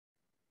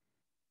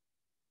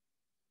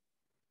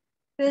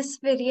This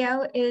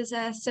video is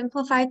a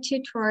simplified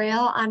tutorial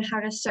on how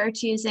to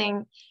search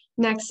using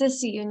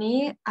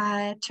NexisUni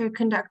to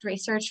conduct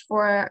research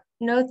for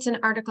notes and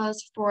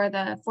articles for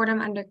the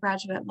Fordham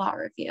Undergraduate Law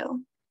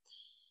Review.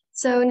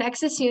 So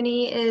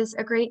NexisUni is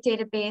a great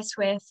database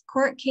with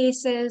court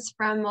cases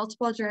from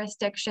multiple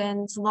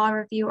jurisdictions, law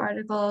review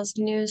articles,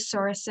 news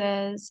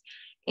sources,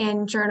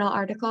 and journal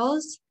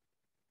articles.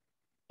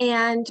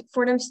 And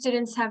Fordham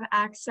students have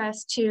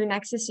access to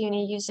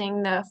NexisUni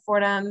using the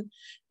Fordham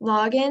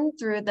login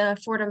through the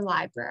Fordham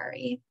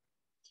library.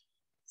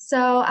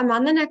 So I'm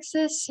on the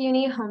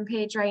NexisUni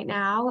homepage right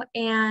now,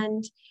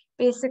 and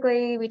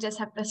basically we just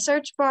have the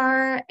search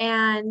bar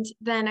and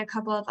then a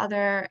couple of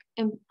other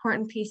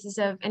important pieces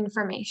of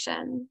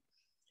information.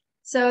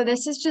 So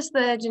this is just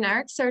the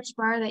generic search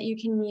bar that you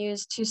can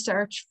use to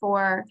search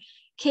for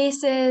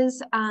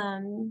cases,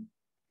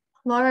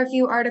 law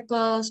review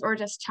articles, or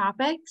just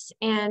topics,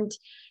 and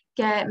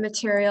get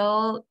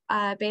material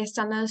based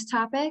on those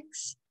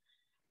topics.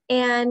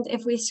 And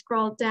if we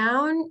scroll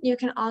down, you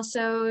can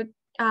also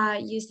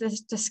use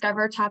this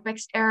Discover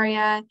Topics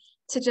area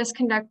to just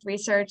conduct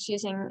research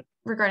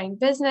regarding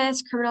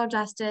business, criminal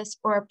justice,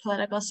 or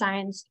political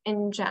science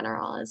in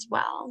general as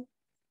well.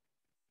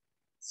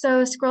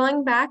 So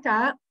scrolling back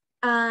up,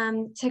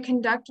 to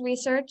conduct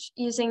research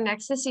using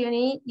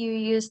NexisUni, you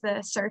use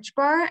the search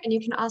bar, and you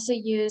can also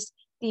use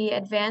the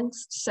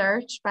advanced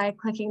search by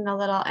clicking the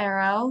little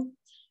arrow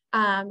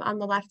on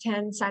the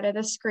left-hand side of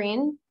the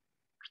screen.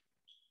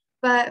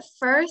 But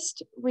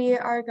first, we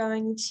are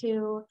going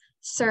to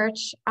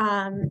search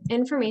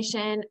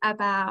information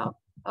about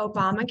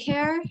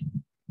Obamacare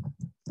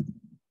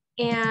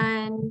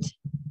and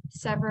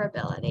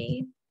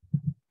severability.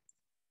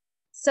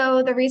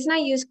 So the reason I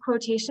use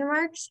quotation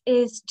marks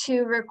is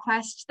to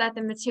request that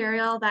the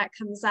material that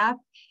comes up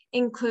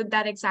include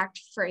that exact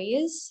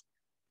phrase.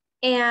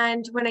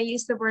 And when I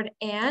use the word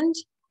 "and,"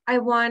 I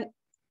want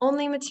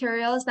only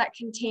materials that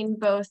contain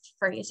both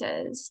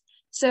phrases.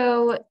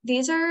 So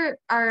these are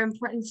our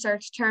important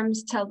search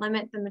terms to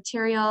limit the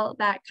material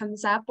that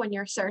comes up when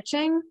you're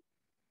searching.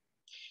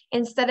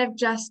 Instead of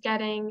just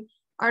getting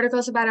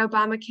articles about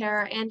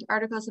Obamacare and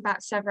articles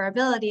about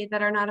severability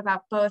that are not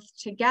about both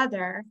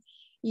together,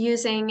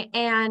 using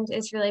 "and"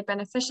 is really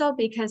beneficial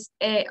because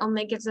it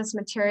only gives us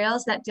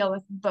materials that deal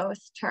with both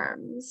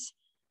terms.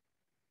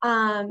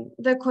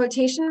 The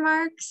quotation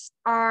marks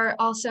are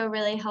also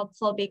really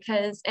helpful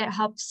because it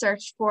helps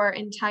search for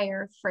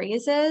entire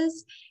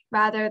phrases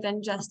rather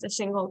than just a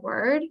single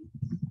word.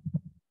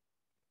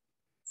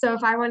 So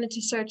if I wanted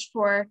to search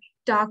for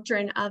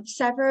doctrine of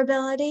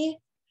severability,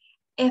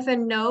 if a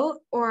note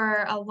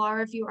or a law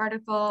review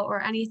article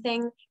or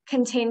anything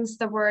contains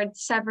the word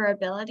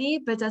severability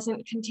but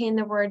doesn't contain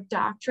the word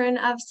doctrine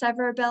of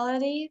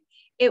severability,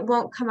 it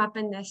won't come up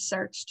in this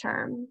search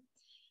term.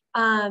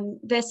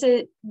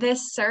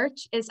 This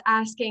search is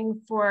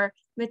asking for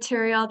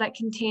material that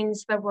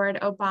contains the word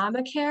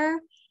Obamacare,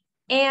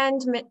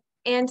 and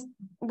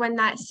when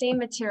that same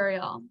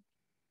material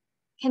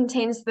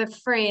contains the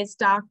phrase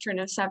doctrine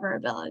of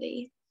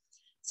severability.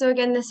 So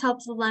again, this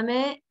helps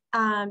limit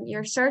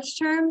your search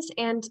terms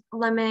and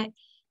limit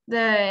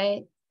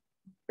the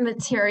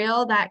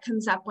material that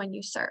comes up when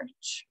you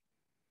search.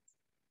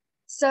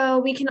 So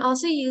we can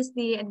also use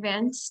the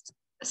advanced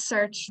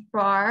search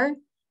bar,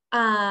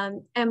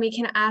 and we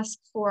can ask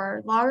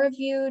for law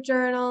review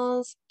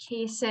journals,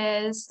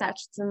 cases,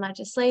 statutes and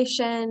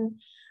legislation.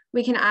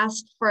 We can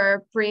ask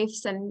for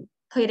briefs and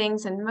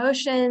pleadings and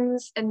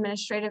motions,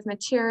 administrative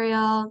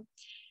material,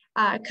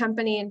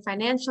 company and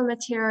financial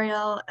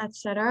material,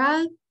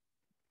 etc.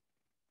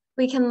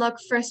 We can look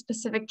for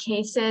specific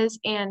cases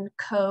and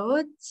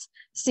codes.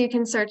 So you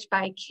can search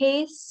by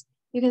case,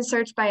 you can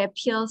search by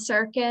appeal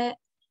circuit,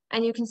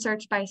 and you can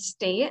search by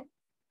state.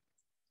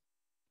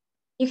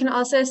 You can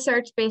also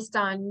search based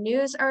on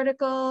news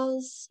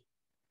articles.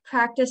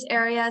 Practice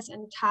areas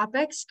and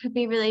topics could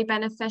be really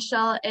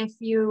beneficial if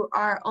you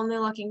are only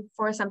looking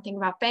for something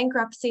about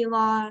bankruptcy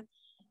law,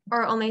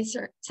 or only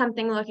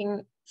something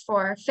looking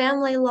for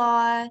family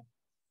law.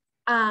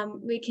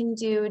 We can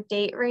do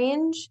date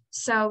range.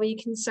 So we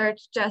can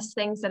search just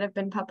things that have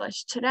been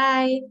published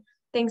today,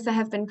 things that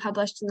have been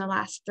published in the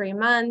last 3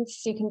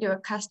 months. You can do a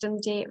custom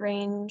date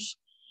range.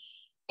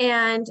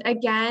 And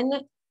again,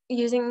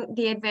 using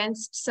the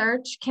advanced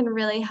search can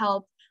really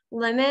help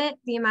limit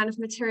the amount of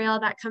material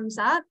that comes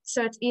up.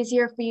 So it's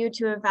easier for you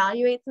to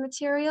evaluate the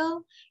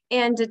material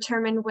and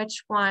determine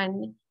which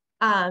one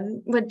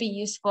would be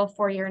useful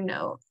for your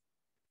note.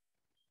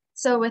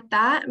 So with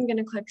that, I'm going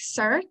to click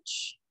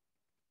search.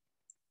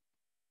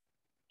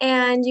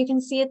 And you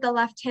can see at the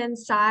left-hand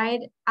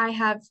side, I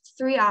have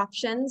 3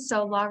 options.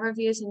 So law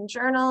reviews and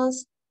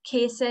journals,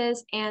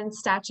 cases, and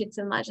statutes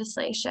and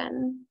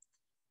legislation.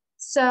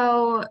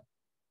 So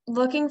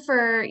looking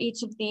for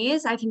each of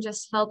these, I can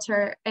just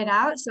filter it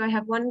out. So I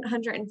have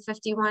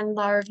 151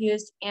 law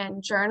reviews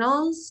and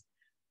journals,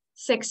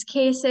 6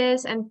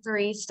 cases, and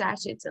 3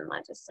 statutes and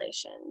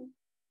legislation.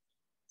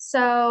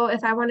 So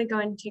if I want to go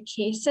into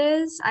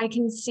cases, I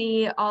can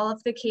see all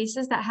of the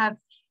cases that have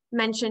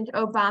mentioned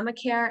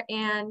Obamacare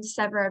and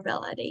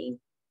severability.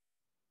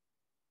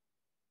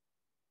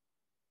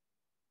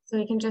 So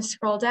we can just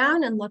scroll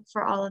down and look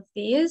for all of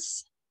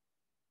these.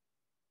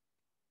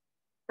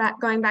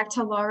 Going back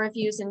to law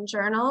reviews and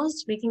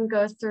journals, we can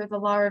go through the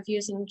law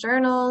reviews and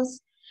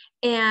journals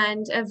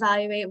and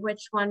evaluate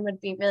which one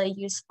would be really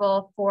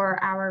useful for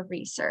our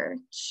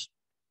research.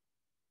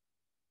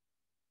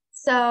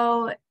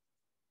 So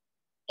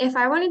if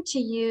I wanted to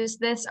use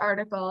this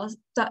article,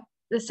 the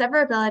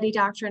severability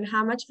doctrine,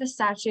 how much of a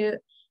statute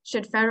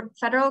should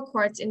federal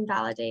courts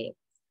invalidate?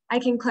 I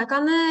can click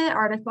on the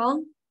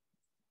article,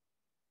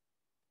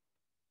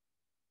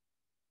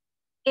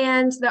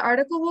 and the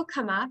article will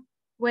come up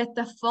with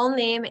the full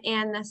name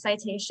and the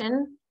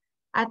citation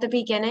at the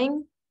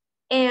beginning.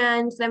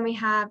 And then we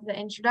have the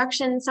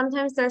introduction.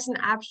 Sometimes there's an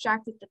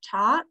abstract at the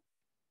top.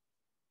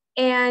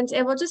 And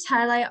it will just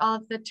highlight all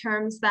of the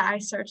terms that I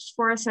searched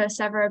for. So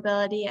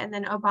severability and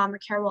then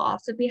Obamacare will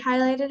also be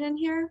highlighted in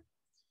here.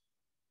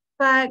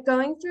 But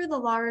going through the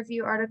law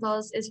review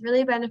articles is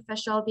really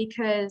beneficial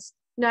because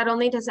not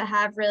only does it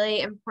have really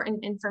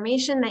important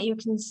information that you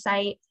can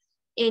cite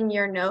in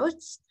your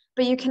notes,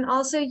 but you can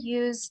also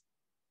use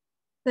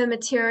the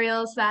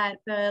materials that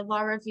the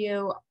law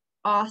review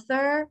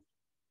author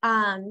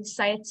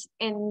cites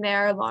in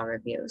their law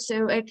review.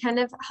 So it kind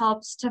of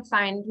helps to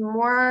find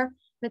more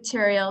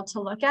material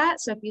to look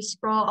at. So if you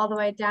scroll all the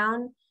way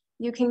down,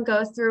 you can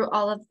go through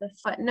all of the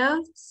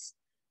footnotes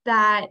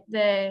that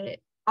the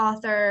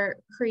author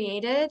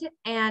created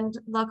and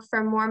look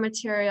for more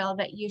material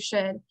that you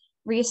should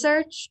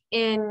research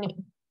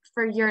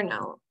for your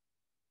note.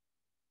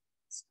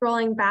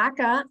 Scrolling back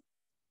up,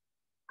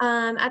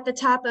 at the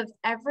top of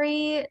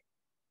every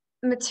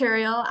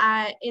material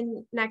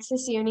in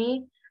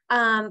NexisUni,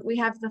 we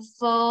have the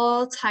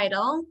full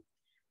title.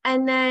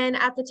 And then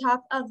at the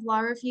top of law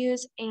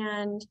reviews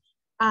and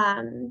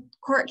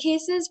court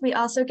cases, we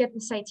also get the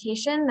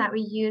citation that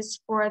we use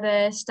for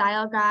the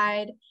style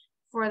guide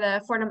for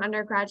the Fordham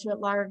Undergraduate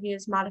Law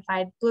Review's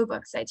modified Blue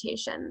Book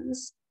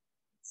citations.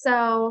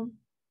 So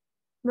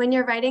when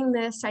you're writing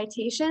the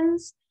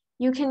citations,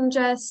 you can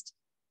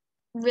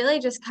really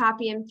just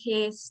copy and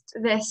paste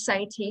this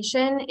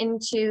citation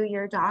into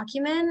your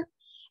document.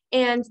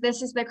 And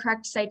this is the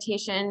correct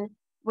citation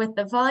with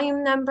the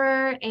volume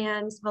number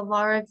and the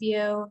law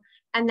review,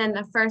 and then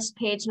the first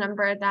page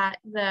number that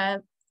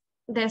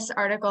this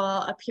article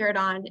appeared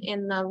on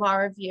in the law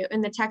review, in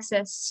the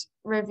Texas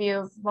Review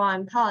of Law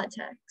and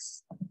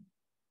Politics.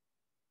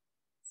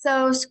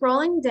 So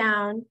scrolling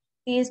down,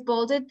 these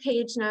bolded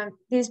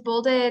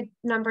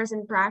numbers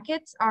in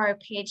brackets are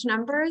page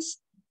numbers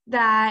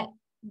that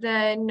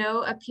the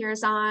note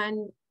appears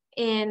on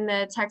in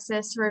the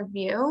Texas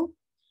Review.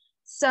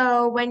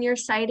 So when you're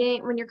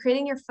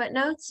creating your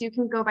footnotes, you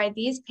can go by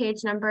these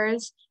page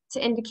numbers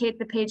to indicate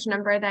the page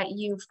number that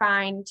you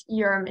find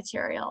your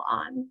material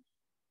on.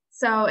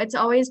 So it's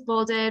always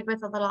bolded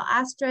with a little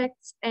asterisk,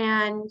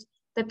 and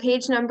the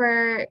page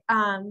number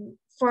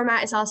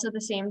format is also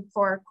the same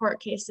for court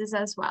cases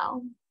as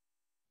well.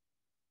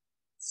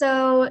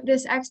 So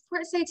this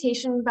export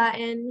citation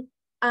button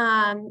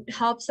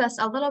helps us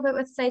a little bit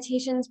with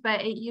citations,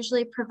 but it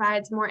usually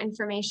provides more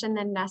information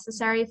than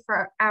necessary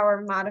for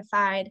our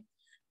modified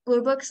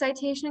Blue Book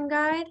citation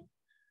guide.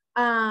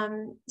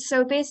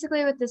 So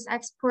basically with this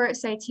export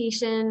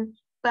citation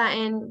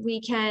button,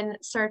 we can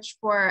search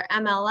for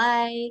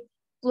MLA,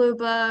 Blue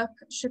Book,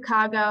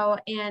 Chicago,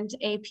 and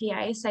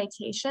APA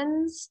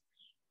citations.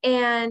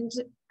 And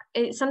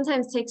it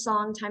sometimes takes a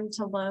long time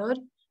to load,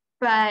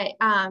 but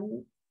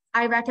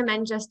I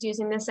recommend just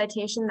using the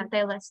citation that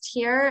they list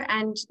here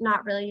and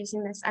not really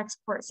using this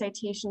export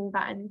citation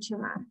button too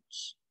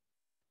much.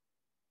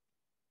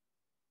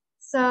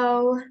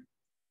 So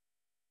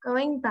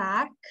going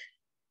back,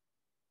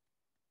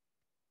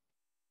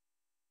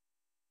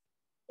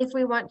 if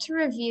we want to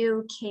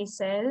review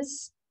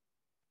cases,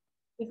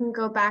 we can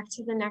go back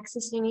to the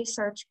NexisUni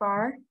search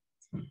bar.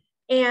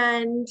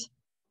 And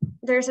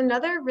there's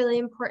another really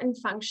important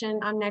function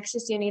on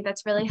NexisUni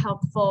that's really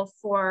helpful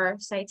for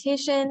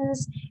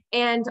citations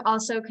and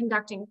also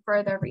conducting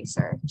further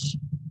research.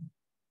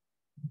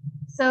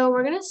 So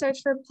we're going to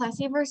search for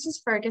Plessy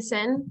versus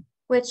Ferguson,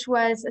 which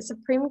was a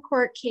Supreme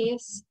Court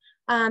case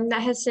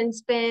that has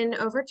since been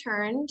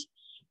overturned.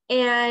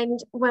 And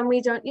when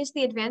we don't use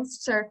the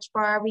advanced search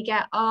bar, we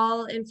get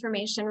all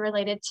information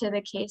related to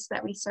the case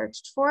that we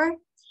searched for.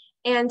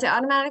 And it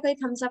automatically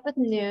comes up with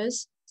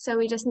news. So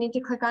we just need to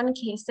click on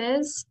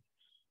cases.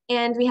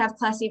 And we have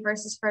Plessy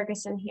versus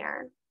Ferguson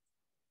here.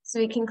 So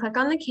we can click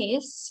on the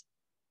case.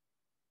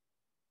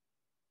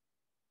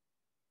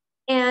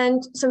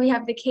 And so we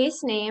have the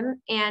case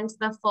name and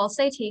the full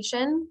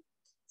citation.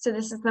 So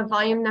this is the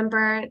volume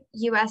number.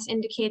 US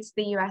indicates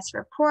the US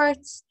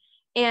reports.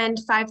 And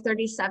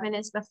 537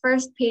 is the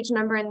first page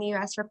number in the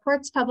US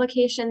reports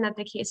publication that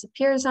the case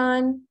appears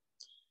on.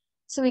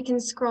 So we can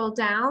scroll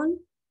down,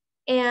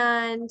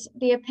 and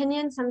the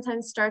opinion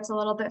sometimes starts a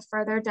little bit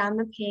further down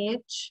the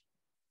page.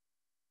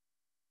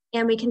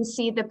 And we can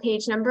see the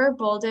page number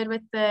bolded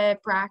with the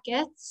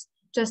brackets.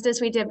 just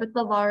as we did with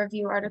the law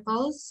review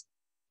articles.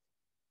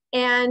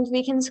 And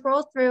we can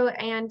scroll through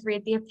and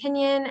read the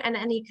opinion and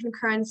any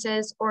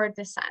concurrences or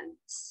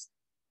dissents.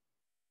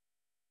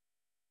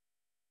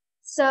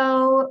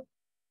 So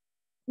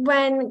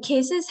when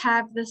cases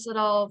have this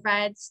little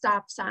red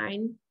stop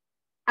sign,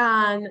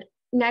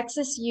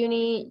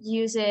 NexisUni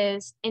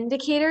uses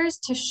indicators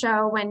to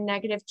show when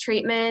negative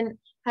treatment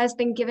has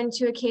been given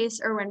to a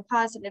case or when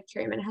positive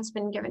treatment has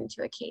been given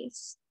to a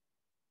case.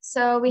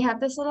 So we have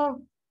this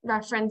little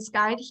reference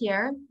guide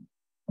here.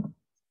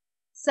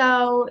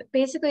 So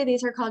basically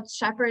these are called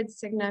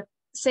Shepard's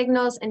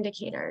signals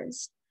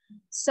indicators.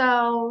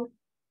 So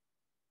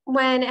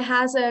when it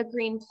has a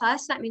green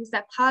plus, that means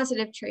that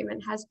positive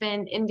treatment has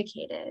been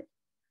indicated.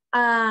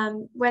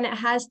 When it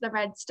has the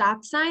red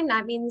stop sign,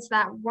 that means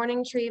that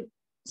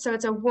so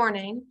it's a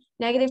warning,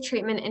 negative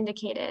treatment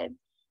indicated.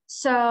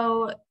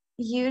 So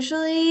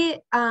usually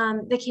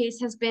the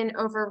case has been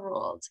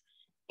overruled.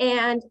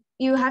 And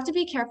you have to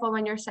be careful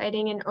when you're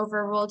citing an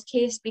overruled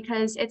case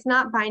because it's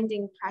not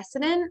binding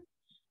precedent.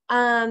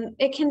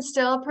 It can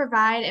still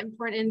provide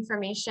important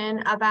information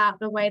about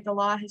the way the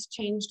law has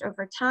changed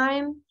over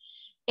time.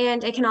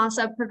 And it can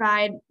also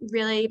provide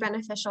really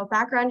beneficial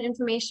background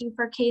information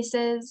for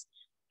cases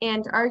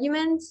and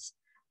arguments,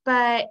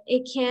 but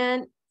it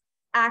can't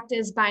act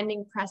as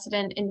binding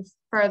precedent in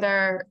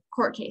further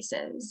court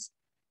cases.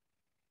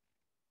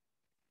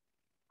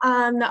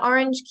 The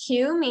orange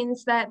Q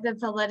means that the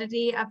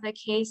validity of the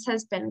case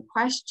has been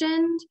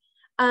questioned.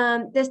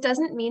 This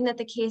doesn't mean that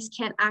the case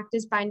can't act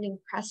as binding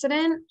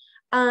precedent.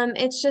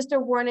 It's just a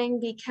warning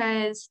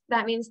because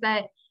that means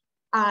that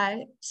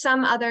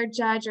some other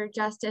judge or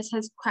justice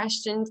has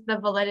questioned the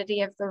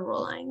validity of the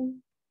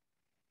ruling.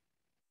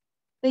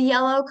 The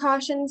yellow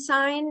caution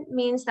sign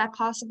means that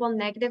possible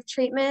negative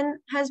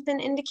treatment has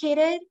been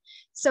indicated.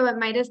 So it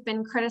might have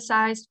been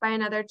criticized by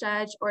another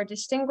judge or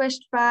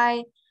distinguished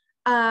by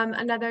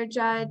another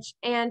judge.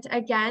 And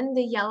again,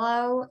 the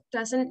yellow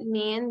doesn't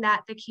mean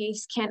that the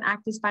case can't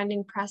act as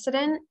binding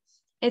precedent.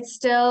 It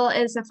still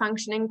is a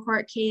functioning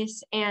court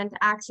case and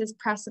acts as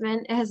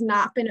precedent. It has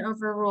not been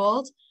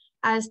overruled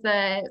as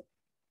the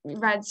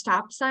red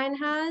stop sign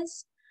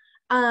has.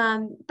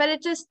 But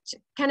it just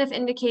kind of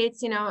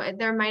indicates,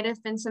 there might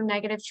have been some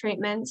negative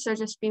treatment, so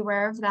just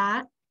beware of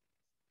that.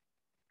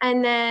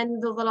 And then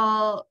the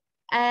little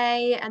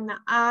A and the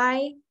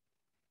I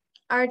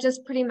are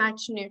just pretty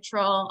much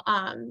neutral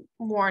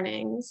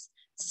warnings.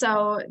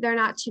 So they're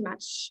not too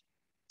much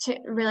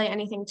really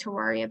anything to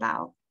worry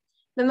about.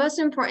 The most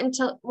important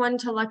one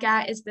to look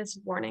at is this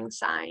warning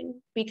sign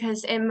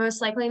because it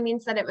most likely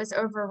means that it was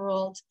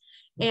overruled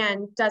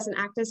and doesn't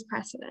act as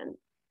precedent.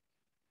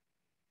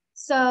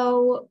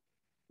 So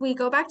we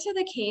go back to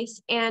the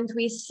case and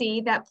we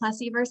see that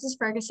Plessy versus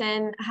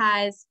Ferguson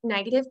has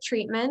negative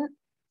treatment.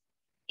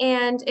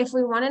 And if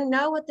we want to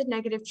know what the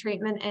negative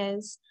treatment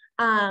is,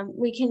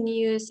 we can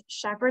use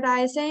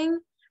Shepardizing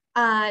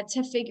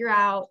to figure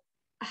out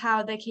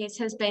how the case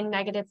has been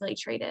negatively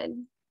treated.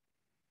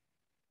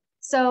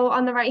 So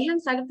on the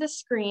right-hand side of the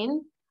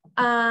screen,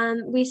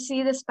 we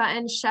see this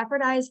button,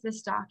 Shepardize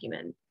this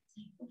document.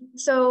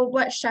 So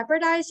what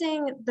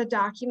Shepardizing the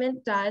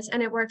document does,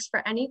 and it works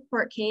for any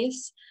court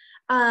case,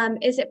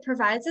 is it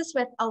provides us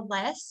with a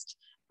list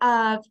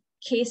of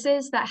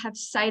cases that have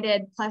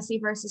cited Plessy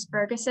versus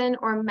Ferguson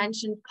or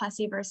mentioned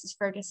Plessy versus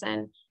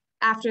Ferguson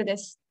after the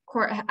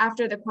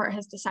court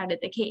has decided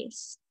the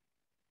case.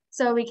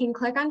 So we can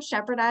click on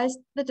Shepardize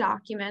the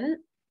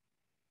document.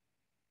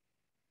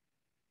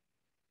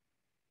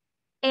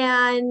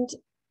 And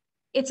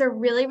it's a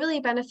really, really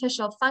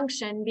beneficial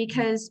function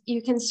because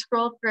you can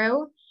scroll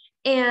through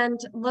and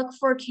look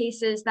for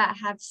cases that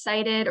have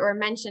cited or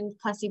mentioned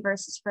Plessy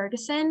versus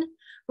Ferguson,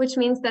 which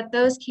means that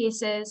those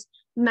cases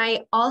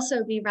might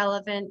also be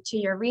relevant to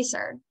your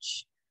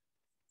research.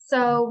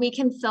 So we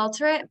can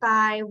filter it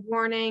by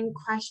warning,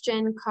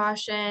 question,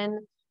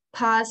 caution,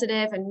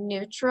 positive, and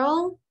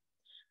neutral.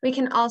 We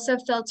can also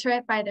filter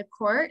it by the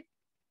court,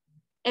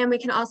 and we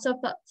can also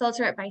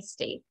filter it by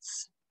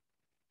states.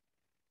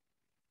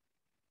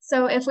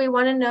 So if we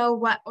want to know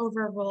what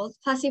overruled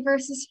Plessy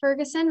versus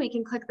Ferguson, we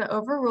can click the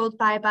Overruled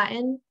By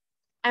button,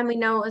 and we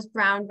know it was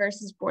Brown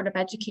versus Board of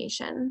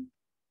Education.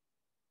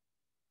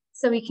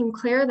 So we can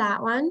clear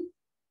that one.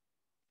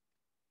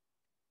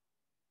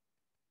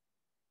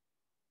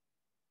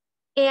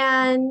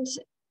 And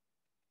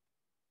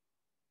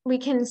we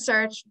can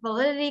search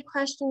validity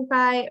questioned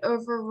by,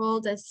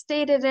 overruled as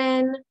stated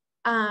in,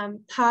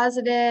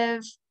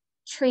 positive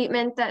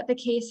treatment that the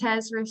case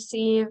has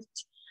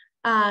received,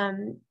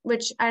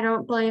 which I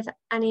don't believe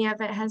any of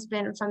it has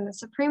been from the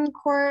Supreme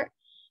Court.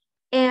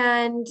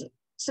 And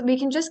so we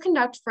can just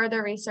conduct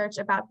further research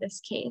about this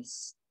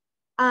case.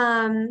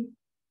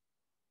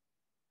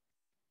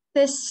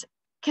 This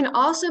can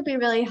also be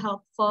really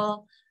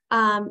helpful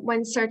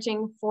when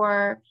searching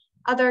for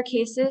other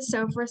cases.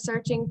 So if we're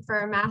searching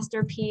for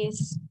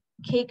Masterpiece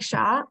Cake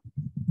Shop,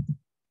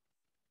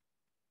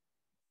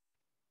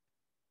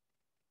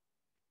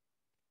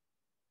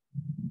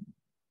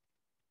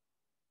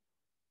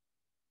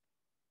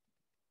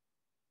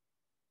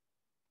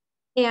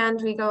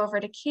 And we go over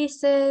to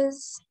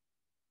cases,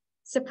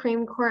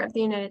 Supreme Court of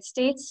the United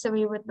States. So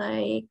we would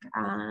like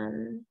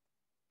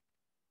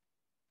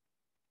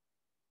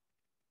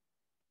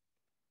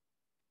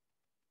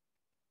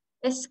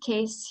this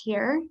case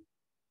here.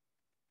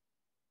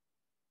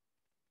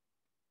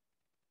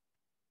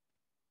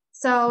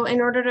 So in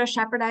order to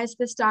Shepardize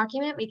this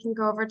document, we can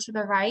go over to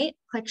the right,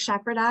 click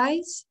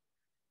Shepardize.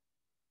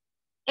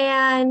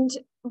 And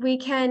we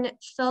can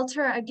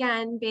filter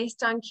again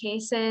based on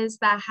cases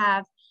that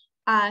have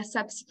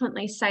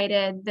subsequently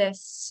cited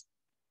this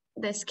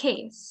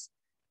case.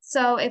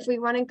 So if we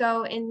want to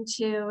go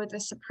into the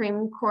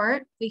Supreme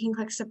Court, we can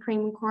click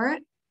Supreme Court.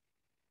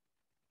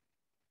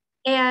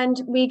 And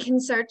we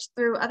can search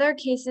through other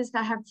cases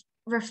that have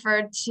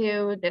referred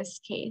to this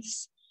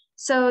case.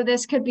 So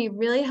this could be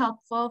really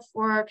helpful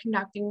for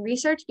conducting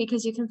research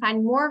because you can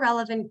find more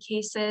relevant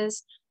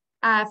cases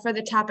for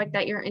the topic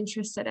that you're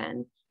interested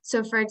in.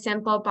 So for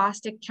example,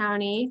 Bostic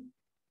County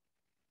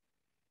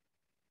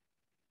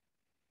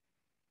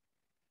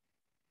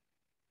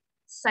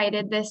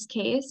cited this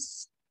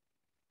case.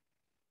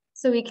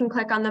 So we can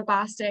click on the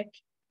Bostic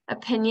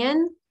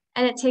opinion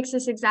and it takes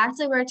us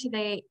exactly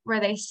where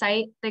they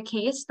cite the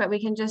case, but we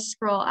can just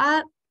scroll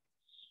up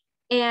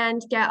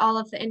and get all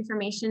of the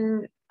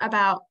information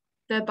about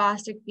the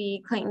Bostic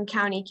v. Clayton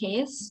County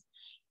case.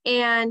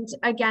 And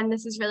again,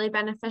 this is really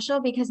beneficial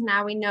because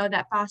now we know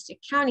that Bostic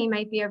County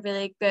might be a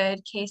really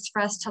good case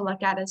for us to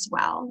look at as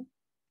well.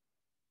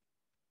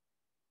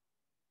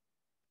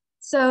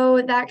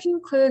 So that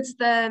concludes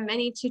the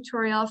mini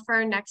tutorial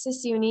for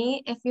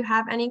NexisUni. If you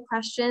have any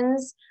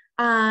questions,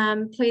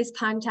 please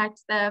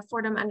contact the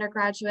Fordham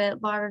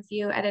Undergraduate Law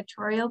Review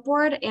editorial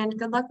board, and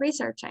good luck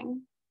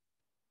researching.